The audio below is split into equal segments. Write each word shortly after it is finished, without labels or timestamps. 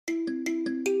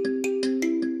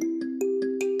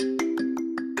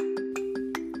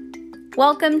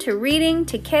Welcome to Reading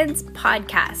to Kids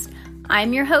podcast.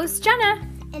 I'm your host, Jenna.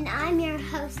 And I'm your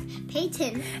host,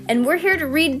 Peyton. And we're here to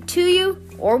read to you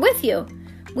or with you.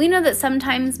 We know that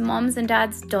sometimes moms and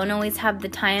dads don't always have the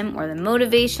time or the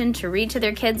motivation to read to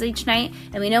their kids each night,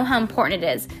 and we know how important it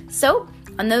is. So,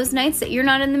 on those nights that you're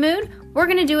not in the mood, we're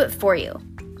going to do it for you.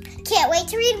 Can't wait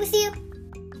to read with you.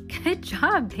 Good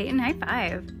job, Peyton. High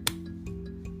five.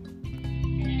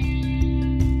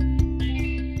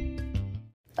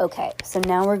 Okay, so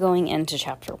now we're going into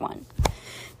chapter 1.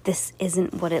 This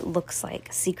Isn't What It Looks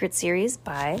Like, Secret Series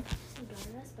by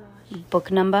book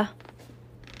number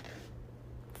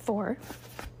 4.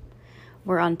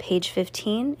 We're on page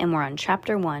 15 and we're on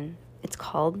chapter 1. It's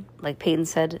called, like Peyton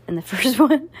said in the first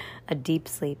one, A Deep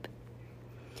Sleep.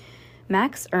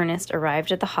 Max Ernest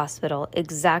arrived at the hospital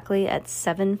exactly at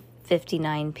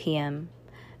 7:59 p.m.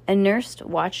 A nurse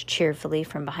watched cheerfully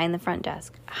from behind the front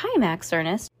desk. Hi, Max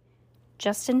Ernest.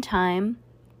 Just in time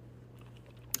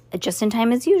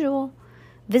as usual.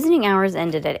 Visiting hours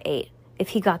ended at 8. If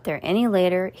he got there any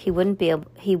later, he wouldn't be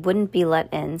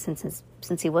let in since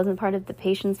he wasn't part of the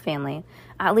patient's family,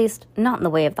 at least not in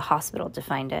the way of the hospital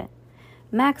defined it.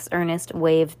 Max Ernest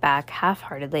waved back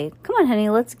half-heartedly. Come on, honey,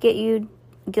 let's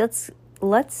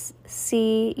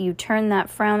see you turn that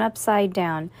frown upside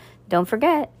down. Don't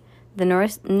forget. The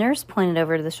nurse pointed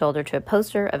over the shoulder to a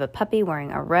poster of a puppy wearing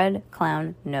a red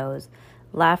clown nose.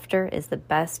 Laughter is the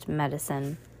best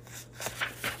medicine.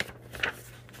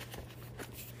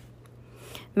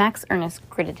 Max Ernest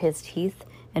gritted his teeth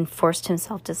and forced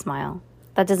himself to smile.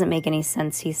 That doesn't make any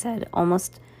sense, he said.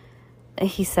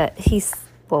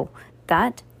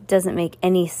 That doesn't make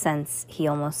any sense, he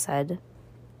almost said.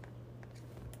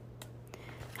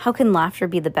 How can laughter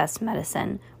be the best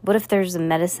medicine? What if there's a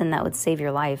medicine that would save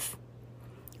your life?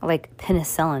 Like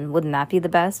penicillin, wouldn't that be the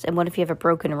best? And what if you have a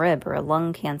broken rib or a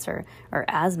lung cancer or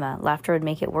asthma? Laughter would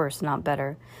make it worse, not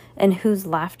better. And whose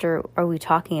laughter are we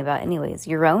talking about anyways?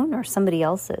 Your own or somebody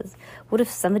else's? What if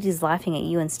somebody's laughing at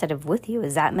you instead of with you?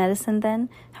 Is that medicine then?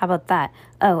 How about that?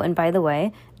 Oh, and by the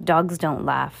way, dogs don't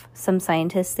laugh. Some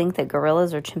scientists think that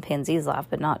gorillas or chimpanzees laugh,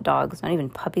 but not dogs, not even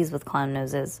puppies with clown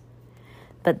noses.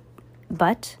 But,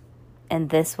 and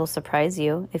this will surprise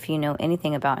you if you know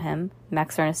anything about him,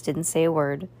 Max Ernest didn't say a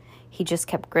word. He just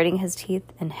kept gritting his teeth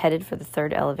and headed for the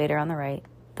third elevator on the right,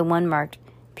 the one marked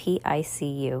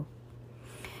PICU.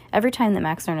 Every time that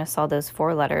Max Ernest saw those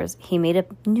 4 letters, he made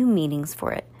up new meanings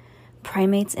for it.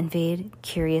 Primates invade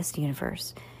curious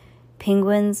universe.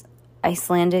 Penguins,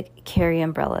 Icelandic carry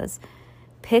umbrellas.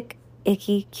 Pick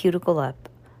icky cuticle up.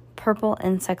 Purple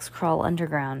insects crawl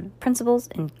underground. Principals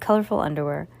in colorful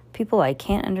underwear. People I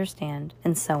can't understand,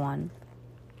 and so on.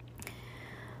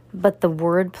 But the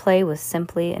word play was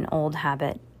simply an old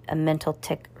habit, a mental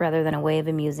tic rather than a way of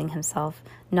amusing himself.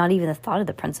 Not even the thought of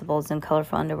the principals in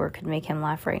colorful underwear could make him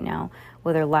laugh right now,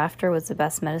 whether laughter was the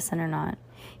best medicine or not.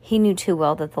 He knew too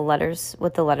well that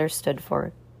what the letters stood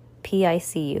for.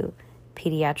 PICU,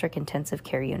 Pediatric Intensive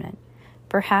Care Unit.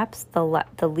 Perhaps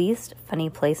the least funny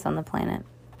place on the planet.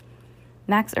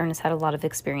 Max Ernest had a lot of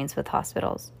experience with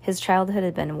hospitals. His childhood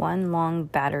had been one long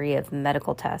battery of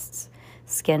medical tests,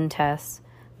 skin tests,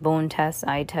 bone tests,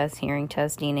 eye tests, hearing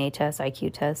tests, DNA tests,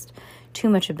 IQ tests. Too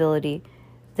much ability,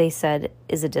 they said,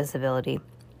 is a disability.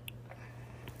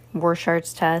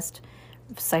 Rorschach's test,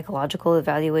 psychological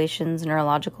evaluations,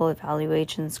 neurological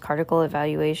evaluations,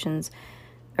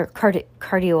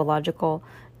 cardiological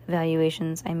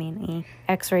evaluations,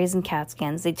 x-rays and CAT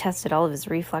scans. They tested all of his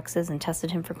reflexes and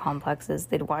tested him for complexes.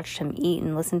 They'd watched him eat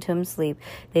and listened to him sleep.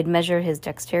 They'd measured his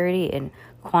dexterity and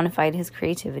quantified his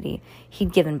creativity.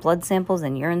 He'd given blood samples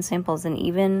and urine samples, and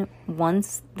even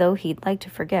once, though he'd like to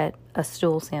forget, a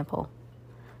stool sample.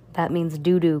 That means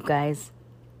doo-doo, guys.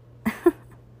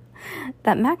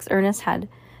 That Max Ernest had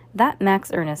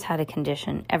a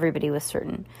condition, everybody was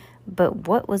certain. But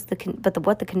what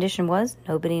the condition was,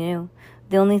 nobody knew.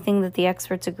 The only thing that the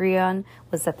experts agree on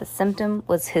was that the symptom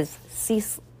was his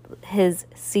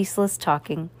ceaseless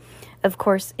talking. Of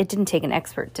course, it didn't take an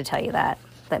expert to tell you that.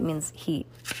 That means he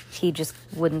just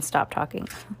wouldn't stop talking.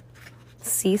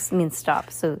 Cease means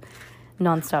stop, so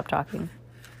non-stop talking.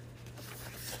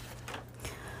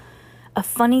 A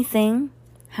funny thing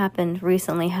happened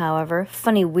recently, however.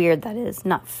 Funny weird, that is,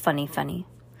 not funny.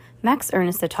 Max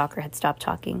Ernest the talker had stopped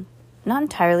talking. Not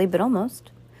entirely, but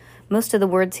almost. Most of the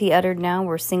words he uttered now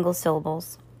were single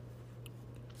syllables.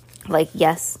 Like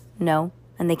yes, no,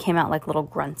 and they came out like little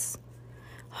grunts.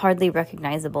 Hardly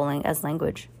recognizable as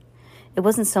language. It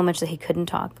wasn't so much that he couldn't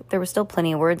talk. There were still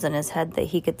plenty of words in his head that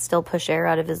he could still push air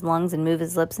out of his lungs and move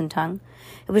his lips and tongue.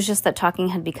 It was just that talking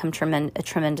had become a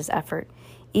tremendous effort,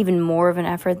 even more of an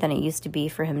effort than it used to be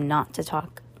for him not to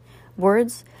talk.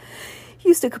 Words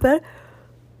used to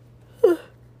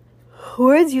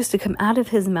come out of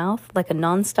his mouth like a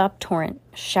nonstop torrent.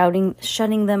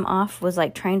 Shutting them off was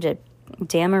like trying to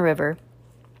dam a river.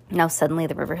 Now suddenly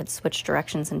the river had switched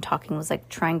directions, and talking was like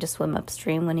trying to swim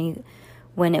upstream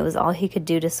when it was all he could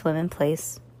do to swim in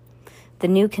place. The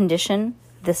new condition,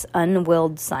 this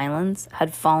unwilled silence,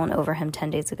 had fallen over him 10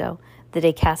 days ago, the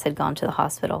day Cass had gone to the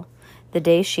hospital, the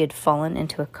day she had fallen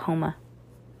into a coma.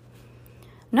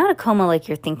 Not a coma like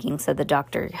you're thinking, said the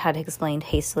doctor, had explained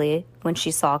hastily when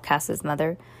she saw Cass's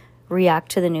mother react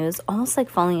to the news, almost like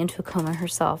falling into a coma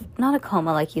herself. Not a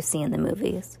coma like you see in the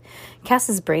movies.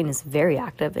 Cass's brain is very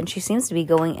active, and she seems to be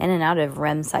going in and out of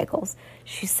REM cycles.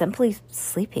 She's simply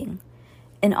sleeping.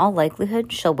 In all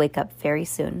likelihood, she'll wake up very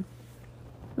soon.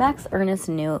 Max Ernest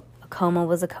knew a coma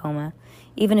was a coma,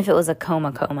 even if it was a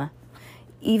coma.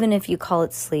 Even if you call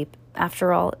it sleep.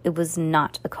 After all, it was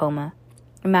not a coma.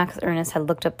 Max Ernest had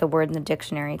looked up the word in the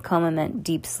dictionary. Coma meant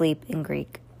deep sleep in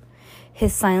Greek.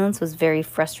 His silence was very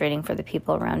frustrating for the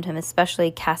people around him,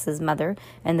 especially Cass's mother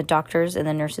and the doctors and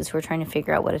the nurses who were trying to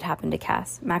figure out what had happened to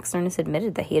Cass. Max Ernest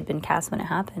admitted that he had been with Cass when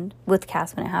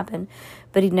it happened,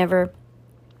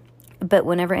 but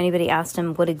whenever anybody asked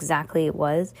him what exactly it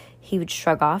was, he would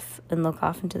shrug off and look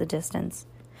off into the distance.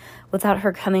 Without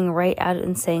her coming right out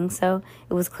and saying so,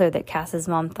 it was clear that Cass's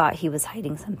mom thought he was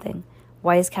hiding something.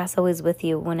 Why is Cass always with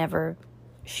you? Whenever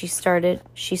she started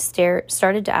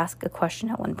to ask a question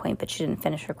at one point, but she didn't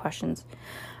finish her questions.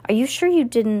 Are you sure you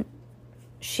didn't?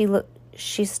 She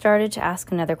started to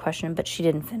ask another question, but she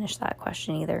didn't finish that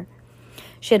question either.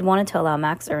 She had wanted to allow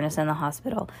Max Ernest in the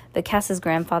hospital, but Cass's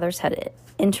grandfathers had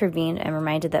intervened and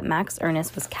reminded that Max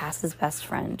Ernest was Cass's best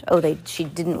friend. She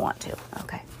didn't want to.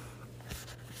 Okay.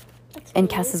 And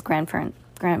Cass's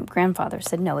grandfather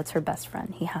said, no, it's her best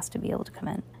friend. He has to be able to come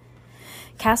in.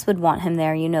 Cass would want him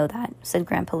there, you know that, said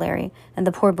Grandpa Larry, and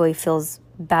the poor boy feels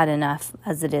bad enough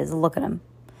as it is. Look at him.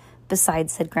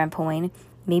 Besides, said Grandpa Wayne,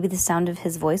 maybe the sound of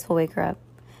his voice will wake her up.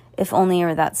 If only it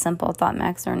were that simple, thought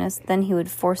Max Ernest, then he would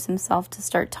force himself to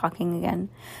start talking again.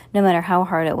 No matter how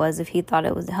hard it was, if he thought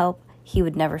it would help, he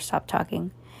would never stop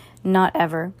talking. Not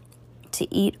ever.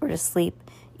 To eat or to sleep,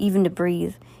 even to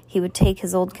breathe. He would take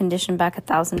his old condition back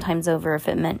 1,000 times over if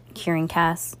it meant curing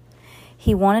Cass.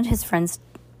 He wanted his friends...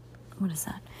 What is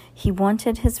that? He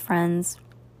wanted his friend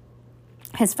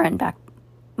back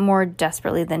more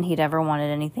desperately than he'd ever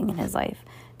wanted anything in his life.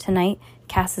 Tonight,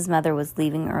 Cass's mother was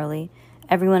leaving early.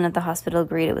 Everyone at the hospital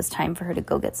agreed it was time for her to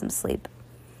go get some sleep.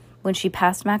 When she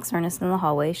passed Max Ernest in the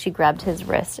hallway, she grabbed his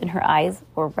wrist, and her eyes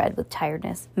were red with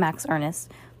tiredness. Max Ernest,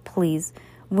 please,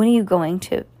 when are you going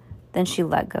to? Then she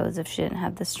let go as if she didn't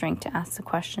have the strength to ask the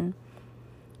question.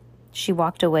 She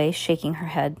walked away, shaking her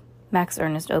head. Max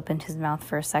Ernest opened his mouth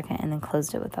for a second and then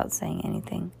closed it without saying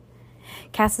anything.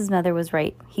 Cass's mother was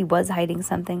right. He was hiding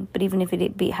something, but even if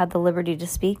he had the liberty to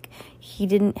speak,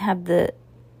 even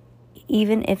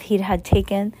if he'd had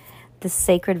taken the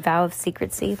sacred vow of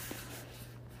secrecy,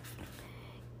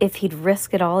 if he'd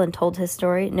risked it all and told his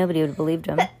story, nobody would have believed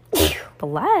him.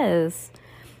 Bless.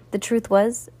 The truth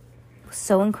was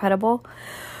so incredible,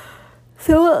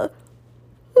 so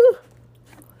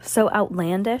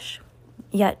outlandish,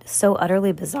 yet so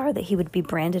utterly bizarre that he would be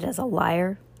branded as a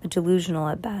liar, delusional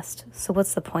at best. So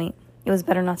what's the point? It was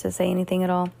better not to say anything at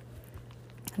all.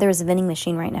 There was a vending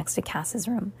machine right next to Cass's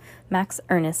room. Max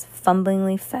Ernest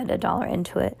fumblingly fed $1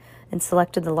 into it and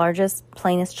selected the largest,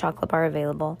 plainest chocolate bar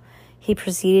available. He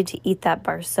proceeded to eat that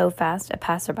bar so fast a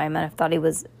passerby might have thought it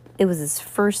was his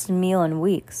first meal in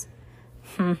weeks.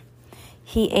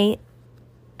 He ate.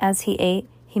 As he ate,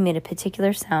 he made a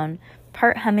particular sound,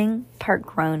 part humming, part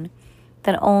groan,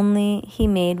 that only he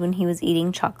made when he was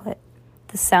eating chocolate.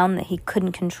 The sound that he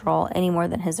couldn't control any more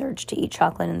than his urge to eat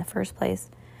chocolate in the first place.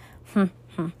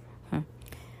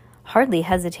 Hardly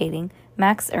hesitating,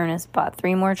 Max Ernest bought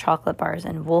 3 more chocolate bars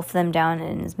and wolfed them down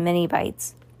in as many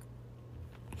bites.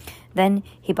 Then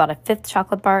he bought a 5th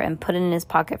chocolate bar and put it in his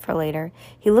pocket for later.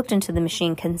 He looked into the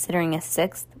machine, considering a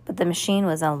 6th, but the machine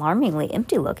was alarmingly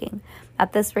empty-looking.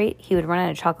 At this rate, he would run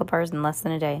out of chocolate bars in less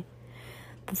than a day.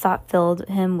 The thought filled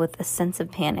him with a sense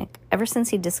of panic. Ever since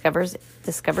he discovered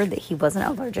that he wasn't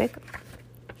allergic,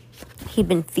 he'd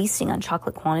been feasting on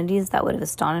chocolate quantities that would have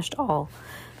astonished all,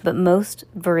 but most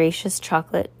voracious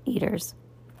chocolate eaters.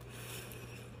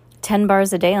 10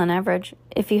 bars a day on average.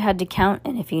 If you had to count,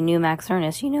 and if you knew Max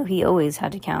Ernest, you know he always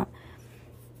had to count.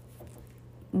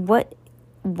 What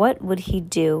What would he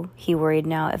do, he worried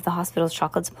now, if the hospital's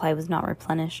chocolate supply was not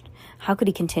replenished? How could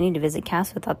he continue to visit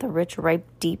Cass without the rich, ripe,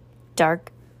 deep,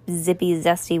 dark, zippy,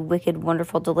 zesty, wicked,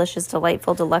 wonderful, delicious,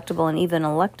 delightful, delectable, and even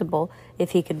electable,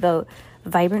 if he could vote,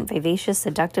 vibrant, vivacious,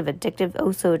 seductive, addictive,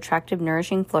 oh so attractive,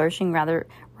 nourishing, flourishing, rather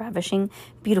ravishing,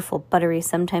 beautiful, buttery,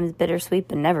 sometimes bittersweet,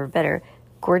 but never bitter,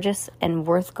 gorgeous, and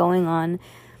worth going on,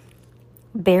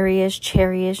 berryish,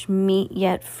 cherryish, meat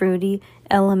yet fruity,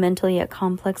 elemental yet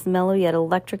complex, mellow yet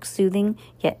electric, soothing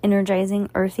yet energizing,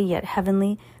 earthy yet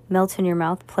heavenly, melt in your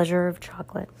mouth, pleasure of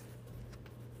chocolate.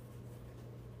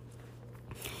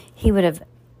 He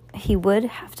would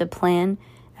have to plan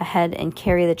ahead and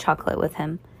carry the chocolate with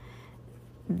him.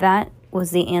 That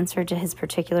was the answer to his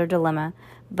particular dilemma,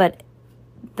 but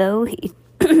though he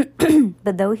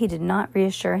did not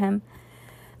reassure him,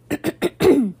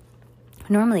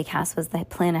 normally Cass was the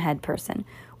plan ahead person.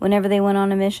 Whenever they went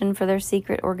on a mission for their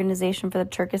secret organization for the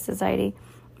Turkish Society,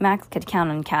 Max could count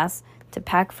on Cass to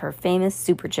pack for her famous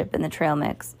super chip trail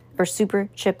mix,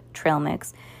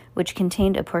 which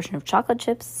contained a portion of chocolate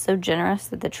chips so generous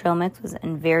that the trail mix was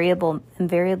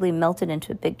invariably melted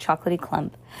into a big chocolatey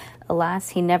clump. Alas,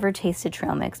 he never tasted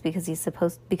trail mix because of his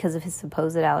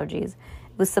supposed allergies.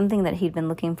 It was something that he'd been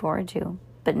looking forward to.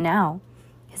 But now,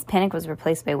 his panic was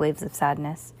replaced by waves of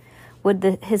sadness. Would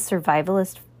his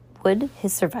survivalist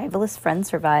friend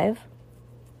survive?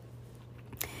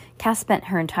 Cass spent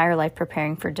her entire life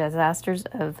preparing for disasters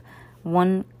of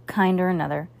one kind or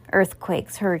another.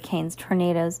 Earthquakes, hurricanes,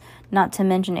 tornadoes, not to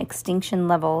mention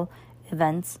extinction-level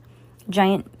events,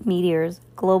 giant meteors,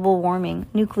 global warming,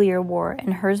 nuclear war,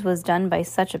 and hers was done by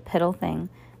such a piddle thing,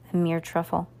 a mere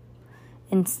trifle.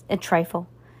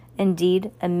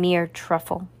 Indeed, a mere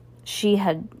truffle. She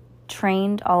had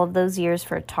trained all of those years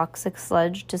for a toxic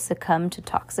sludge to succumb to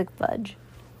toxic fudge.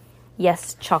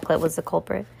 Yes, chocolate was the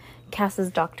culprit.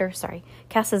 Cass's doctor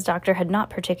had not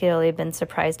particularly been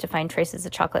surprised to find traces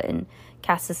of chocolate in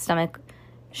Cass's stomach.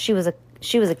 She was a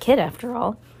kid after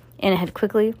all, and it had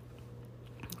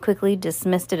quickly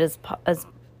dismissed it as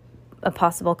a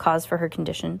possible cause for her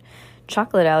condition.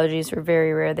 Chocolate allergies were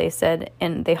very rare, they said,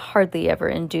 and they hardly ever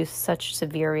induced such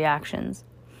severe reactions.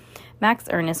 Max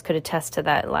Ernest could attest to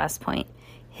that last point.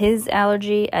 His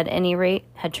allergy, at any rate,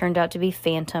 had turned out to be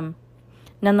phantom.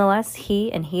 Nonetheless,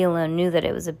 he and he alone knew that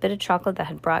it was a bit of chocolate that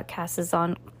had brought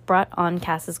on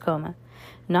Cass's coma.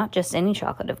 Not just any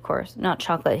chocolate, of course. Not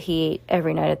chocolate he ate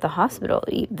every night at the hospital,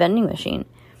 vending machine.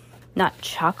 Not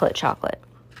chocolate.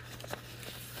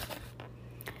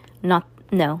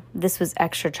 No, this was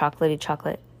extra chocolatey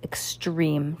chocolate.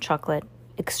 Extreme chocolate.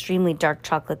 Extremely dark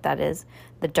chocolate, that is.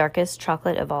 The darkest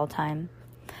chocolate of all time.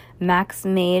 Chocolate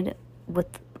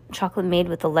made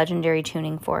with the legendary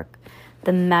tuning fork.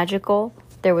 The magical,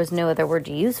 there was no other word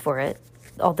to use for it,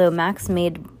 although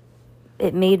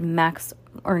it made Max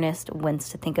Ernest wince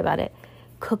to think about it.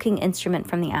 Cooking instrument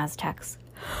from the Aztecs.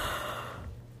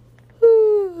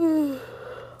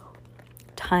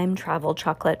 Time travel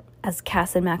chocolate, as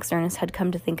Cass and Max Ernest had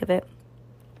come to think of it.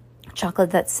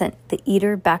 Chocolate that sent the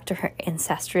eater back to her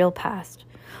ancestral past.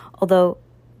 Although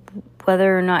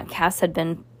whether or not Cass had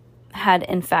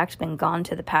in fact been gone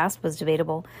to the past was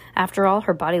debatable. After all,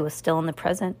 her body was still in the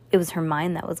present. It was her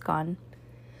mind that was gone.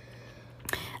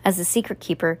 As the secret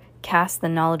keeper, Cass, the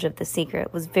knowledge of the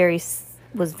secret, was very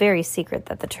secret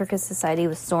that the Turkish Society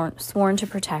was sworn to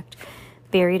protect,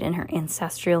 buried in her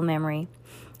ancestral memory.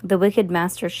 The wicked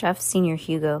master chef, Senior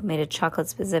Hugo, made a chocolate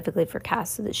specifically for Cass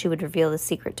so that she would reveal the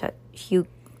secret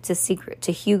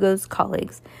to Hugo's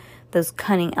colleagues, those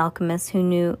cunning alchemists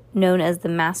known as the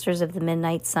Masters of the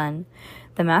Midnight Sun.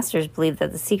 The Masters believed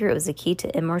that the secret was the key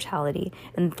to immortality,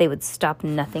 and that they would stop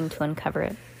nothing to uncover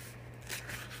it.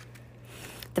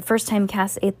 The first time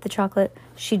Cass ate the chocolate,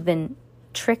 she'd been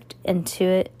tricked into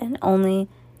it and only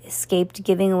escaped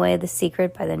giving away the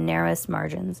secret by the narrowest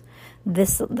margins.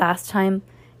 This last time,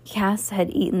 Cass had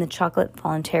eaten the chocolate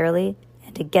voluntarily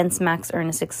and against Max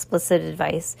Ernest's explicit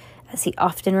advice, as he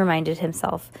often reminded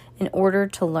himself, in order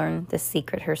to learn the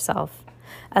secret herself.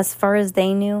 As far as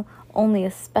they knew, only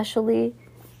a specially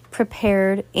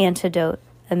prepared antidote,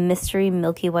 a mystery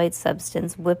milky white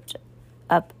substance whipped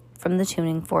up from the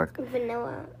tuning fork.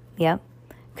 Vanilla. Yep.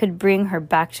 Could bring her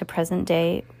back to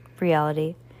present-day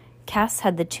reality. Cass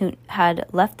had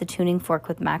left the tuning fork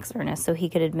with Max Ernest so he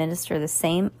could administer the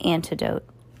same antidote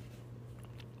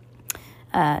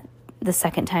the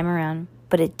second time around,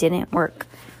 but it didn't work.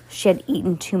 She had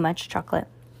eaten too much chocolate.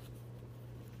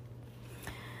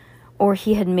 Or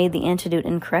he had made the antidote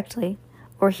incorrectly,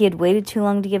 or he had waited too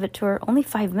long to give it to her. Only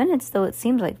 5 minutes, though it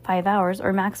seemed like 5 hours,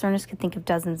 or Max Ernest could think of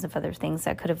dozens of other things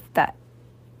that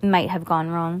might have gone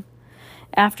wrong.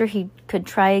 After he could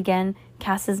try again,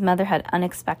 Cass's mother had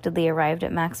unexpectedly arrived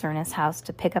at Max Ernest's house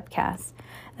to pick up Cass.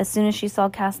 As soon as she saw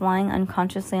Cass lying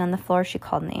unconsciously on the floor, she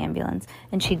called an ambulance,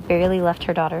 and she'd barely left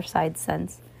her daughter's side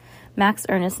since. Max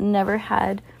Ernest never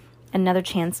had another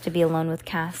chance to be alone with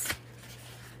Cass.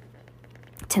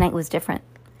 Tonight was different.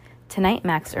 Tonight,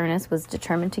 Max Ernest was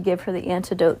determined to give her the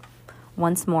antidote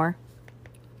once more.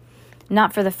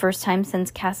 Not for the first time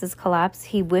since Cass's collapse,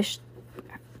 he wished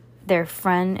their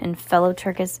friend and fellow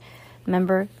Turkish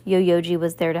member Yoyoji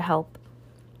was there to help.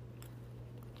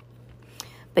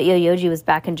 But Yoyoji was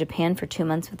back in Japan for 2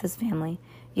 months with his family.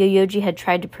 Yoyoji had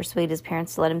tried to persuade his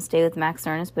parents to let him stay with Max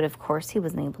Ernest, but of course he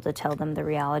wasn't able to tell them the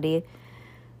reality.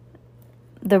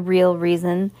 The real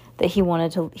reason that he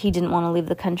didn't want to leave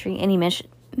the country. Any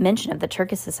mention of the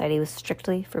Turkish society was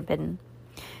strictly forbidden.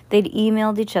 They'd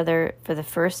emailed each other for the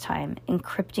first time,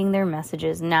 encrypting their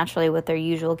messages naturally with their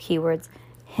usual keywords.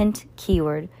 Hint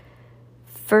keyword,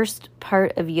 first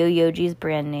part of Yoyoji's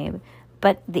brand name,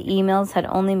 but the emails had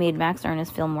only made Max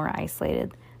Ernest feel more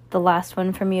isolated. The last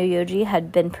one from Yoyoji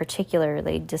had been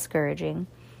particularly discouraging.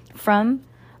 From,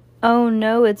 oh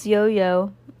no, it's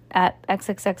Yo-Yo, at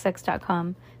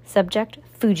xxxx.com. Subject,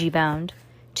 Fuji bound.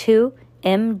 To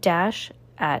m-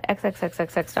 at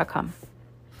xxxx.com.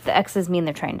 The X's mean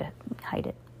they're trying to hide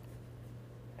it.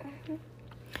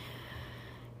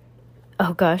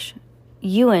 Oh gosh.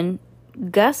 Ewan,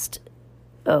 Gust.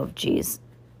 Oh geez.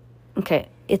 Okay,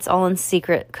 it's all in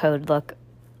secret code, look.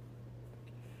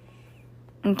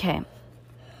 Okay.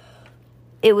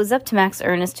 It was up to Max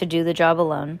Ernest to do the job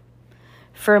alone.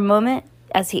 For a moment,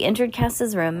 as he entered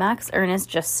Cass's room, Max Ernest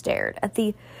just stared at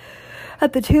the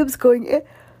tubes going in,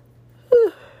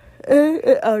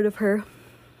 out of her,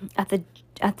 at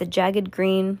the jagged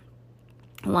green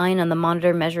line on the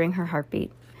monitor measuring her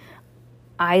heartbeat.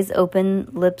 Eyes open,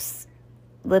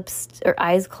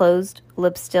 eyes closed,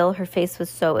 lips still. Her face was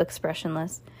so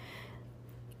expressionless.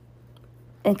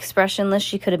 Expressionless,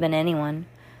 she could have been anyone.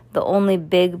 The only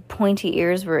big, pointy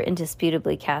ears were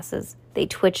indisputably Cass's. They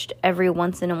twitched every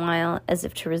once in a while as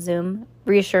if to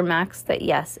reassure Max that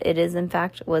yes, it is in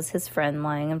fact was his friend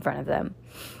lying in front of them.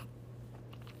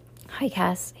 Hi,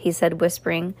 Cass, he said,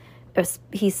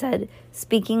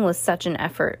 speaking with such an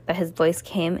effort that his voice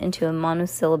came into a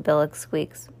monosyllabic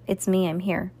squeaks. It's me, I'm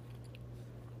here.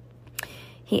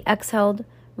 He exhaled,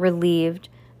 relieved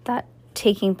that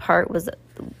taking part was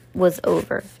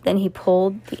over. Then he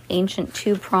pulled the ancient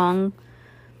two-prong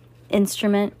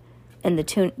instrument and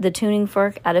the tuning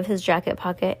fork out of his jacket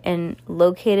pocket and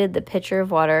located the pitcher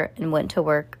of water and went to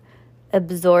work.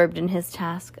 Absorbed in his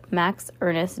task, Max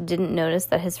Ernest didn't notice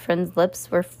that his friend's lips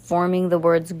were forming the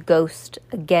words ghost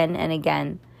again and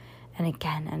again, and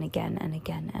again and again and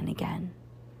again and again.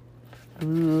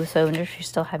 Ooh, so I wonder if she's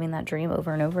still having that dream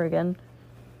over and over again.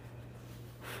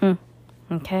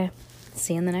 Okay,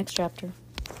 see you in the next chapter.